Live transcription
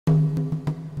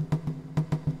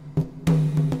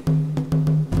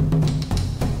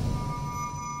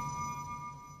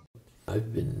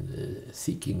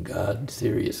seeking God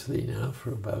seriously now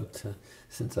for about,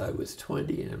 since I was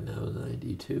 20, and I'm now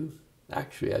 92.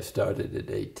 Actually, I started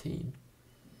at 18.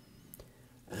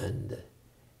 And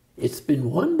it's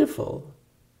been wonderful,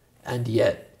 and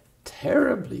yet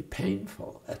terribly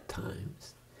painful at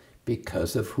times,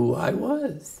 because of who I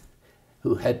was,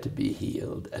 who had to be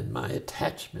healed, and my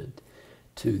attachment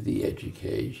to the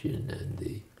education and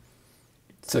the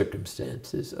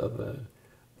circumstances of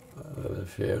a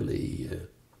fairly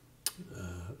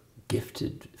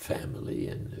gifted family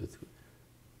and with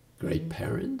great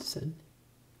parents.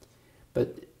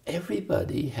 But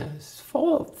everybody has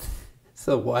faults,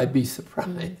 so why be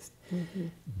surprised? Mm-hmm.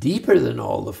 Deeper than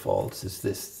all the faults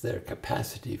is their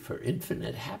capacity for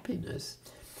infinite happiness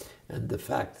and the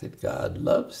fact that God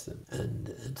loves them.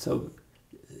 And so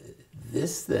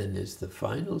this then is the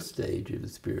final stage of the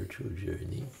spiritual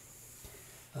journey,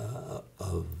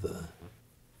 of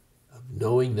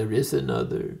knowing there is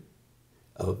another,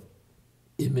 of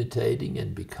imitating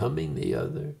and becoming the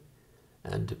other,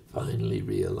 and finally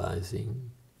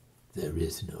realizing there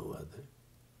is no other,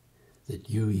 that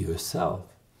you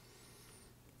yourself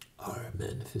are a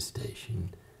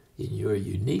manifestation in your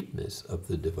uniqueness of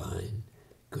the divine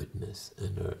goodness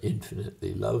and are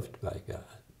infinitely loved by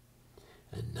God,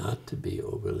 and not to be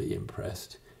overly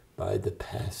impressed by the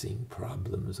passing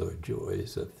problems or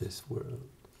joys of this world.